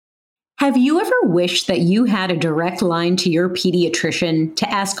Have you ever wished that you had a direct line to your pediatrician to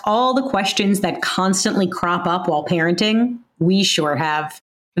ask all the questions that constantly crop up while parenting? We sure have.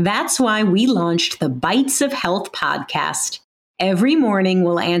 That's why we launched the Bites of Health podcast. Every morning,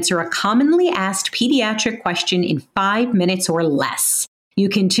 we'll answer a commonly asked pediatric question in 5 minutes or less. You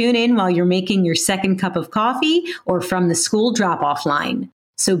can tune in while you're making your second cup of coffee or from the school drop-off line.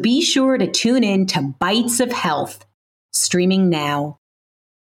 So be sure to tune in to Bites of Health, streaming now.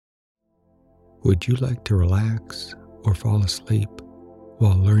 Would you like to relax or fall asleep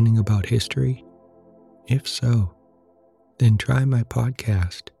while learning about history? If so, then try my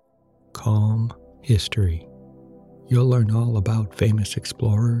podcast, Calm History. You'll learn all about famous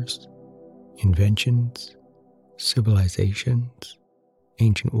explorers, inventions, civilizations,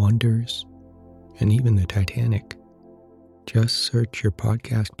 ancient wonders, and even the Titanic. Just search your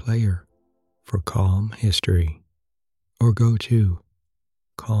podcast player for Calm History or go to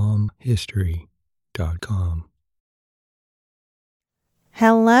calmhistory.com.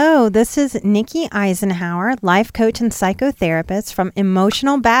 Hello, this is Nikki Eisenhower, life coach and psychotherapist from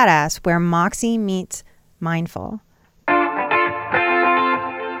Emotional Badass, where Moxie meets Mindful.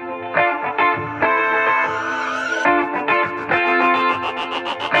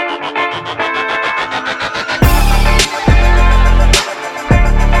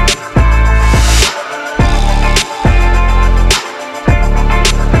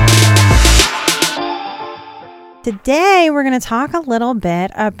 Today, we're going to talk a little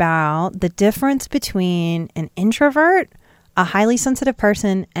bit about the difference between an introvert, a highly sensitive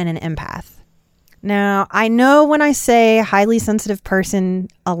person, and an empath. Now, I know when I say highly sensitive person,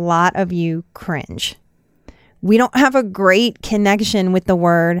 a lot of you cringe. We don't have a great connection with the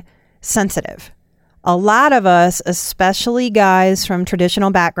word sensitive. A lot of us, especially guys from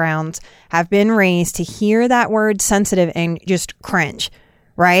traditional backgrounds, have been raised to hear that word sensitive and just cringe,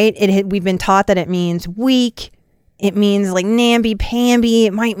 right? We've been taught that it means weak. It means like namby-pamby.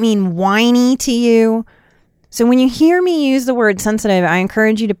 It might mean whiny to you. So when you hear me use the word sensitive, I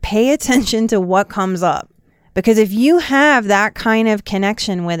encourage you to pay attention to what comes up. Because if you have that kind of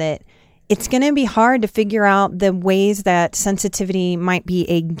connection with it, it's going to be hard to figure out the ways that sensitivity might be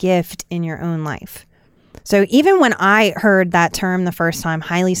a gift in your own life. So even when I heard that term the first time,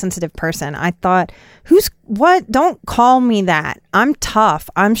 highly sensitive person, I thought, don't call me that. I'm tough.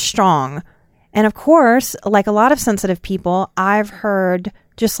 I'm strong. And of course, like a lot of sensitive people, I've heard,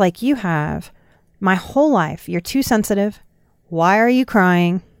 just like you have, my whole life, you're too sensitive. Why are you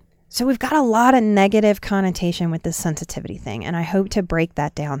crying? So we've got a lot of negative connotation with this sensitivity thing, and I hope to break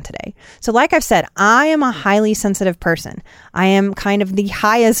that down today. So like I've said, I am a highly sensitive person. I am kind of the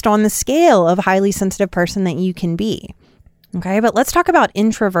highest on the scale of highly sensitive person that you can be. Okay, but let's talk about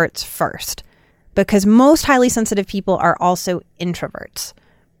introverts first, because most highly sensitive people are also introverts.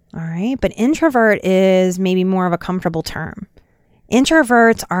 All right. But introvert is maybe more of a comfortable term.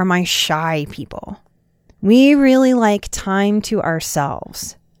 Introverts are my shy people. We really like time to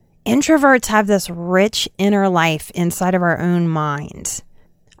ourselves. Introverts have this rich inner life inside of our own minds.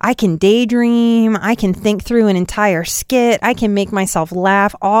 I can daydream. I can think through an entire skit. I can make myself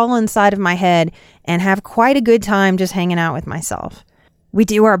laugh all inside of my head and have quite a good time just hanging out with myself. We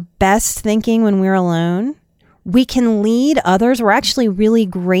do our best thinking when we're alone. We can lead others. We're actually really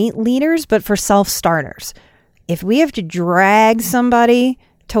great leaders, but for self-starters. If we have to drag somebody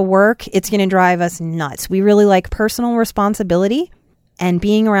to work, it's going to drive us nuts. We really like personal responsibility and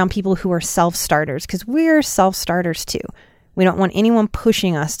being around people who are self-starters, because we're self-starters too. We don't want anyone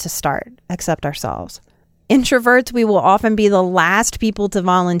pushing us to start except ourselves. Introverts, we will often be the last people to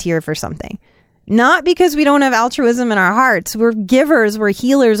volunteer for something. Not because we don't have altruism in our hearts. We're givers, we're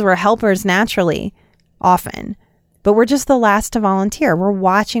healers, we're helpers naturally. Often, but we're just the last to volunteer. We're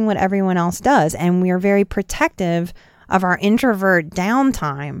watching what everyone else does, and we are very protective of our introvert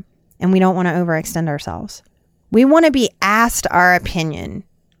downtime, and we don't want to overextend ourselves. We want to be asked our opinion.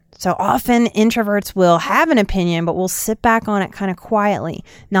 So often introverts will have an opinion, but we'll sit back on it kind of quietly,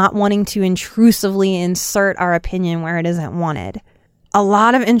 not wanting to intrusively insert our opinion where it isn't wanted. A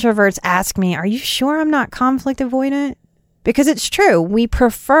lot of introverts ask me, are you sure I'm not conflict avoidant? Because it's true, we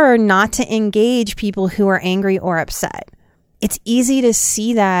prefer not to engage people who are angry or upset. It's easy to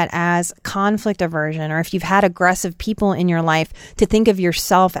see that as conflict aversion, or if you've had aggressive people in your life, to think of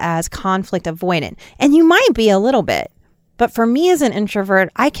yourself as conflict avoidant. And you might be a little bit. But for me as an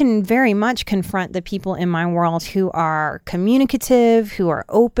introvert, I can very much confront the people in my world who are communicative, who are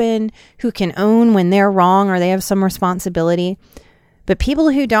open, who can own when they're wrong or they have some responsibility. But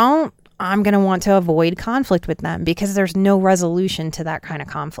people who don't, I'm going to want to avoid conflict with them because there's no resolution to that kind of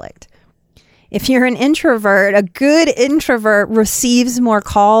conflict. If you're an introvert, a good introvert receives more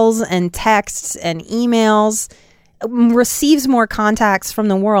calls and texts and emails, receives more contacts from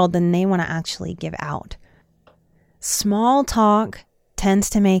the world than they want to actually give out. Small talk tends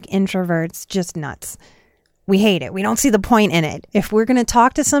to make introverts just nuts. We hate it. We don't see the point in it. If we're going to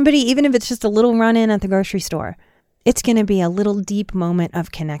talk to somebody, even if it's just a little run-in at the grocery store, it's going to be a little deep moment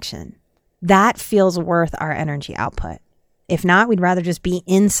of connection. That feels worth our energy output. If not, we'd rather just be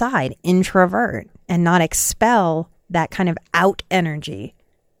inside, introvert, and not expel that kind of out energy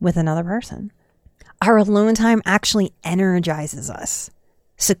with another person. Our alone time actually energizes us.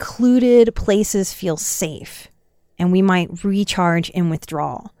 Secluded places feel safe, and we might recharge in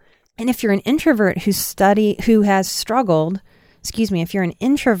withdrawal. And if you're an introvert if you're an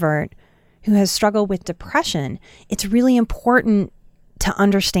introvert who has struggled with depression, it's really important to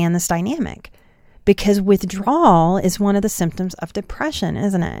understand this dynamic, because withdrawal is one of the symptoms of depression,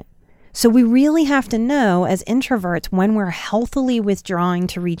 isn't it? So we really have to know as introverts when we're healthily withdrawing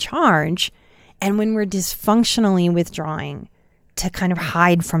to recharge and when we're dysfunctionally withdrawing to kind of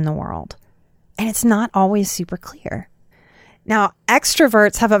hide from the world. And it's not always super clear. Now,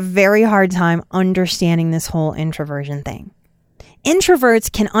 extroverts have a very hard time understanding this whole introversion thing.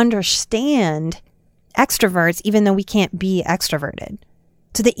 Introverts can understand extroverts even though we can't be extroverted.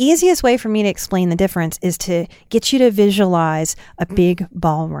 So the easiest way for me to explain the difference is to get you to visualize a big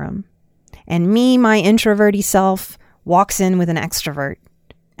ballroom. And me, my introverty self, walks in with an extrovert.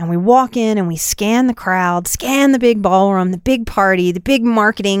 And we walk in and we scan the crowd, scan the big ballroom, the big party, the big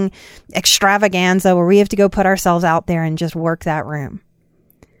marketing extravaganza where we have to go put ourselves out there and just work that room.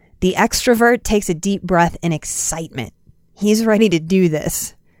 The extrovert takes a deep breath in excitement. He's ready to do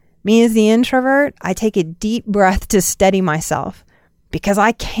this. Me as the introvert, I take a deep breath to steady myself because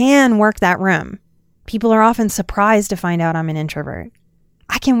I can work that room. People are often surprised to find out I'm an introvert.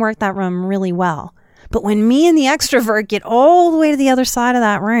 I can work that room really well. But when me and the extrovert get all the way to the other side of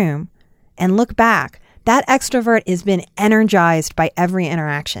that room and look back, that extrovert has been energized by every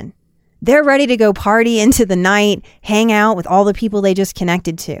interaction. They're ready to go party into the night, hang out with all the people they just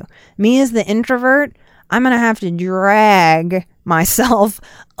connected to. Me as the introvert, I'm going to have to drag myself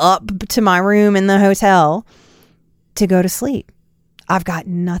up to my room in the hotel to go to sleep. I've got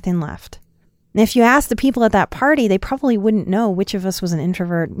nothing left. And if you ask the people at that party, they probably wouldn't know which of us was an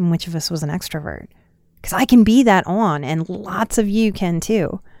introvert and which of us was an extrovert. Because I can be that on, and lots of you can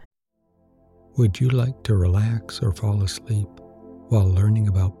too. Would you like to relax or fall asleep while learning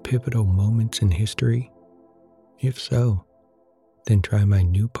about pivotal moments in history? If so, then try my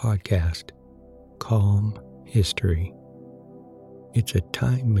new podcast, Calm History. It's a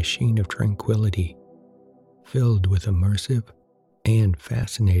time machine of tranquility, filled with immersive and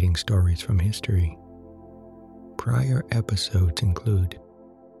fascinating stories from history. Prior episodes include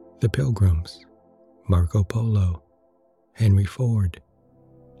The Pilgrims, Marco Polo, Henry Ford,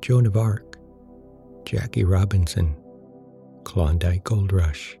 Joan of Arc, Jackie Robinson, Klondike Gold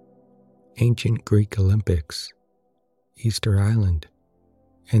Rush, Ancient Greek Olympics, Easter Island,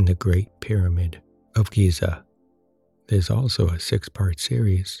 and the Great Pyramid of Giza. There's also a 6-part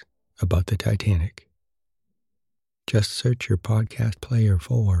series about the Titanic. Just search your podcast player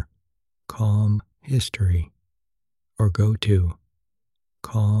for Calm History or go to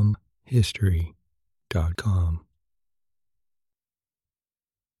calmhistory.com.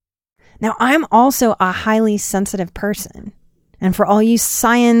 Now, I'm also a highly sensitive person. And for all you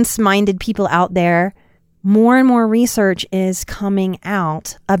science-minded people out there, more and more research is coming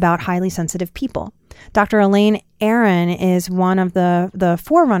out about highly sensitive people. Dr. Elaine Aron is one of the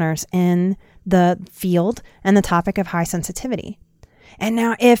forerunners in the field and the topic of high sensitivity. And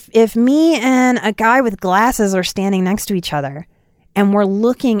now if me and a guy with glasses are standing next to each other and we're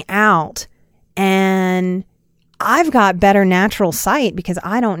looking out and I've got better natural sight because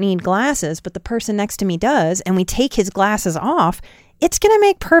I don't need glasses, but the person next to me does, and we take his glasses off, it's going to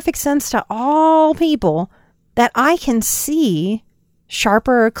make perfect sense to all people that I can see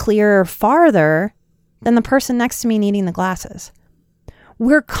sharper, clearer, farther than the person next to me needing the glasses.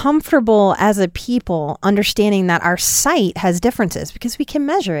 We're comfortable as a people understanding that our sight has differences because we can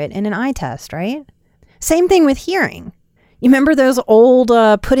measure it in an eye test, right? Same thing with hearing. You remember those old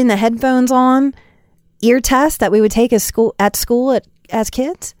putting the headphones on ear tests that we would take as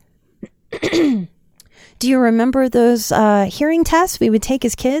kids? Do you remember those hearing tests we would take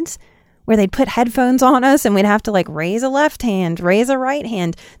as kids where they'd put headphones on us and we'd have to like raise a left hand, raise a right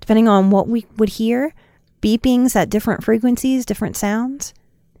hand, depending on what we would hear? Beepings at different frequencies, different sounds.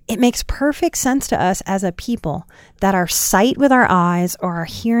 It makes perfect sense to us as a people that our sight with our eyes or our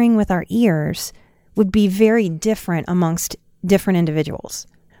hearing with our ears would be very different amongst different individuals.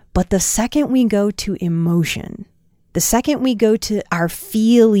 But the second we go to emotion, the second we go to our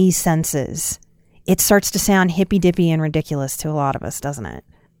feely senses, it starts to sound hippy-dippy and ridiculous to a lot of us, doesn't it?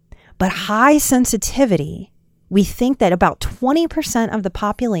 But high sensitivity, we think that about 20% of the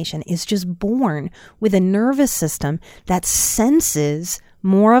population is just born with a nervous system that senses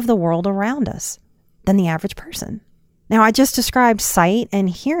more of the world around us than the average person. Now, I just described sight and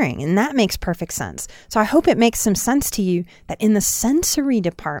hearing, and that makes perfect sense. So I hope it makes some sense to you that in the sensory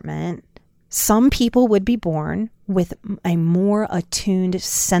department, some people would be born with a more attuned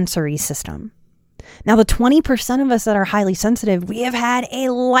sensory system. Now, the 20% of us that are highly sensitive, we have had a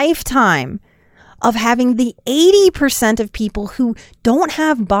lifetime of having the 80% of people who don't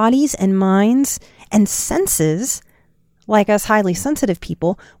have bodies and minds and senses like us highly sensitive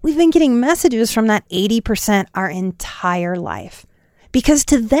people. We've been getting messages from that 80% our entire life because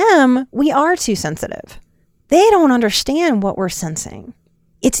to them, we are too sensitive. They don't understand what we're sensing.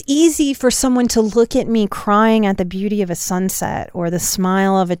 It's easy for someone to look at me crying at the beauty of a sunset or the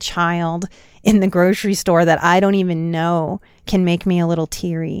smile of a child in the grocery store that I don't even know can make me a little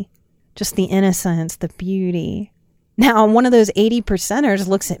teary. Just the innocence, the beauty. Now, one of those 80%ers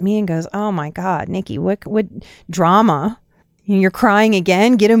looks at me and goes, oh my God, Nikki, what drama? You're crying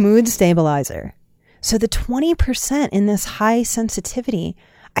again? Get a mood stabilizer. So the 20% in this high sensitivity,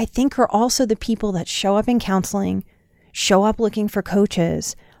 I think are also the people that show up in counseling, show up looking for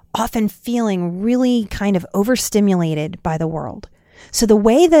coaches, often feeling really kind of overstimulated by the world. So the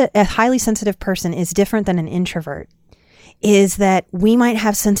way that a highly sensitive person is different than an introvert is that we might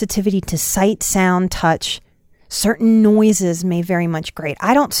have sensitivity to sight, sound, touch. Certain noises may very much grate.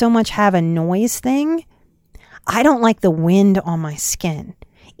 I don't so much have a noise thing. I don't like the wind on my skin.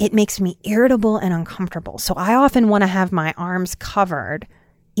 It makes me irritable and uncomfortable. So I often want to have my arms covered,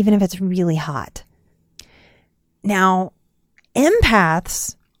 even if it's really hot. Now,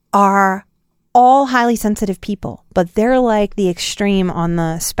 empaths are all highly sensitive people, but they're like the extreme on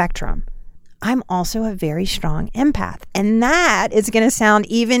the spectrum. I'm also a very strong empath, and that is going to sound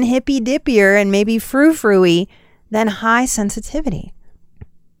even hippy-dippier and maybe frou-frou-y than high sensitivity.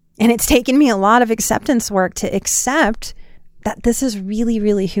 And it's taken me a lot of acceptance work to accept that this is really,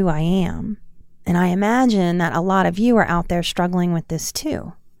 really who I am. And I imagine that a lot of you are out there struggling with this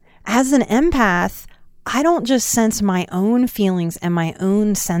too. As an empath, I don't just sense my own feelings and my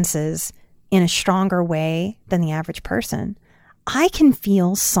own senses in a stronger way than the average person. I can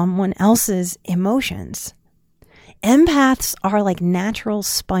feel someone else's emotions. Empaths are like natural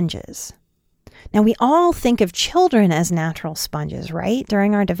sponges. Now, we all think of children as natural sponges, right,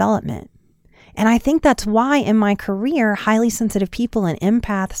 during our development. And I think that's why in my career, highly sensitive people and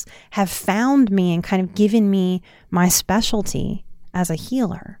empaths have found me and kind of given me my specialty as a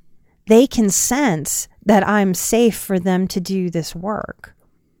healer. They can sense that I'm safe for them to do this work.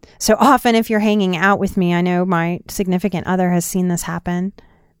 So often if you're hanging out with me, I know my significant other has seen this happen.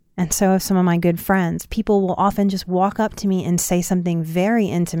 And so have some of my good friends. People will often just walk up to me and say something very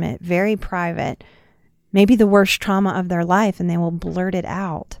intimate, very private, maybe the worst trauma of their life, and they will blurt it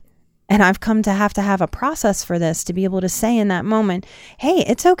out. And I've come to have a process for this to be able to say in that moment, hey,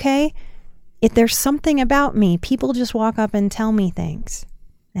 it's okay. If there's something about me, people just walk up and tell me things.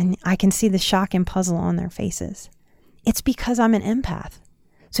 And I can see the shock and puzzle on their faces. It's because I'm an empath.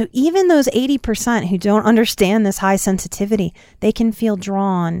 So even those 80% who don't understand this high sensitivity, they can feel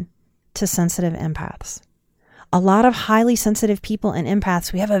drawn to sensitive empaths. A lot of highly sensitive people and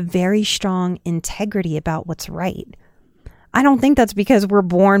empaths, we have a very strong integrity about what's right. I don't think that's because we're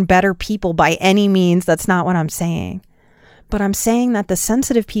born better people by any means. That's not what I'm saying. But I'm saying that the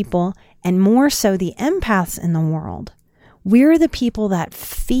sensitive people, and more so the empaths in the world, we're the people that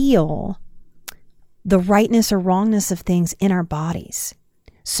feel the rightness or wrongness of things in our bodies.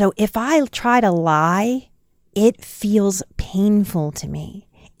 So if I try to lie, it feels painful to me.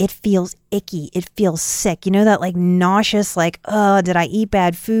 It feels icky. It feels sick. You know that like nauseous, like, oh, did I eat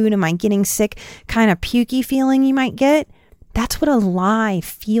bad food? Am I getting sick? Kind of pukey feeling you might get. That's what a lie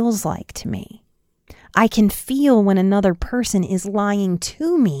feels like to me. I can feel when another person is lying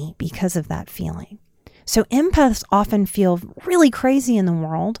to me because of that feeling. So empaths often feel really crazy in the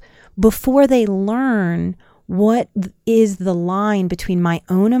world before they learn what is the line between my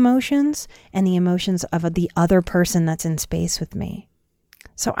own emotions and the emotions of the other person that's in space with me.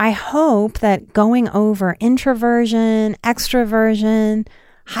 So I hope that going over introversion, extroversion,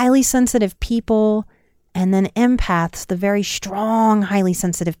 highly sensitive people, and then empaths, the very strong, highly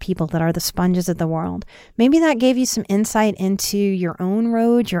sensitive people that are the sponges of the world, maybe that gave you some insight into your own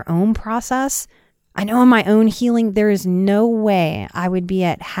road, your own process. I know in my own healing, there is no way I would be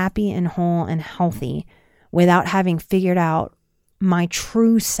at happy and whole and healthy without having figured out my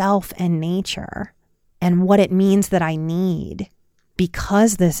true self and nature and what it means that I need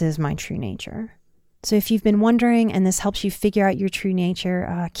because this is my true nature. So if you've been wondering and this helps you figure out your true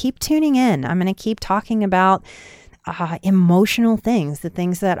nature, keep tuning in. I'm going to keep talking about emotional things, the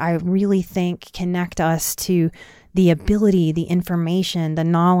things that I really think connect us to the ability, the information, the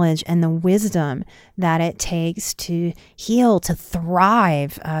knowledge, and the wisdom that it takes to heal, to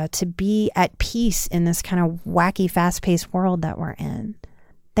thrive, to be at peace in this kind of wacky, fast-paced world that we're in.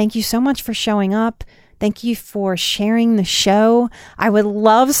 Thank you so much for showing up. Thank you for sharing the show. I would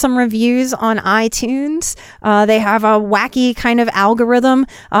love some reviews on iTunes. They have a wacky kind of algorithm.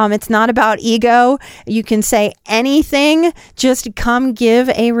 It's not about ego. You can say anything. Just come give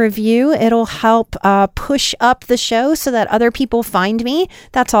a review. It'll help push up the show so that other people find me.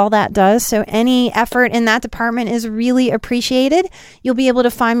 That's all that does. So any effort in that department is really appreciated. You'll be able to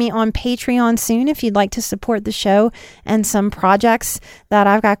find me on Patreon soon if you'd like to support the show and some projects that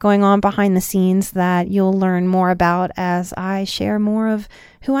I've got going on behind the scenes that you'll learn more about as I share more of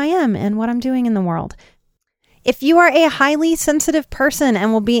who I am and what I'm doing in the world. If you are a highly sensitive person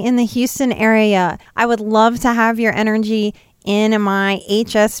and will be in the Houston area, I would love to have your energy in my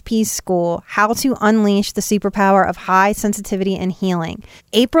HSP school, How to Unleash the Superpower of High Sensitivity and Healing,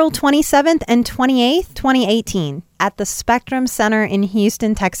 April 27th and 28th, 2018, at the Spectrum Center in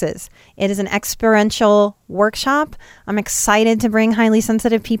Houston, Texas. It is an experiential workshop. I'm excited to bring highly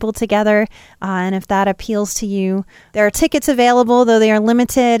sensitive people together, and if that appeals to you, there are tickets available, though they are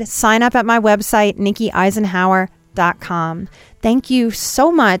limited. Sign up at my website, NikkiEisenhower.com. Thank you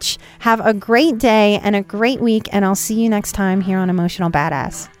so much. Have a great day and a great week, and I'll see you next time here on Emotional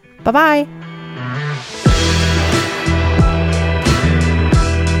Badass. Bye-bye.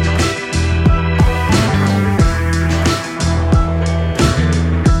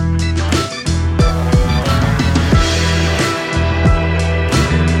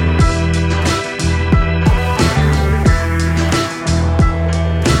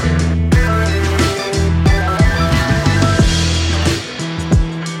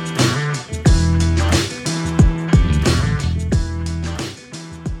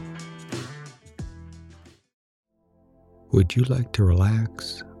 Would you like to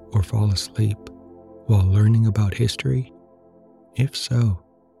relax or fall asleep while learning about history? If so,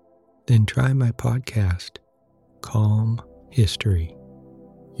 then try my podcast, Calm History.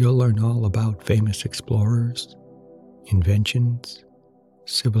 You'll learn all about famous explorers, inventions,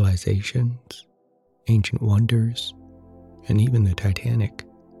 civilizations, ancient wonders, and even the Titanic.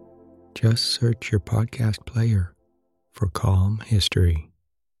 Just search your podcast player for Calm History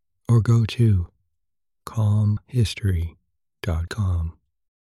or go to calmhistory.com.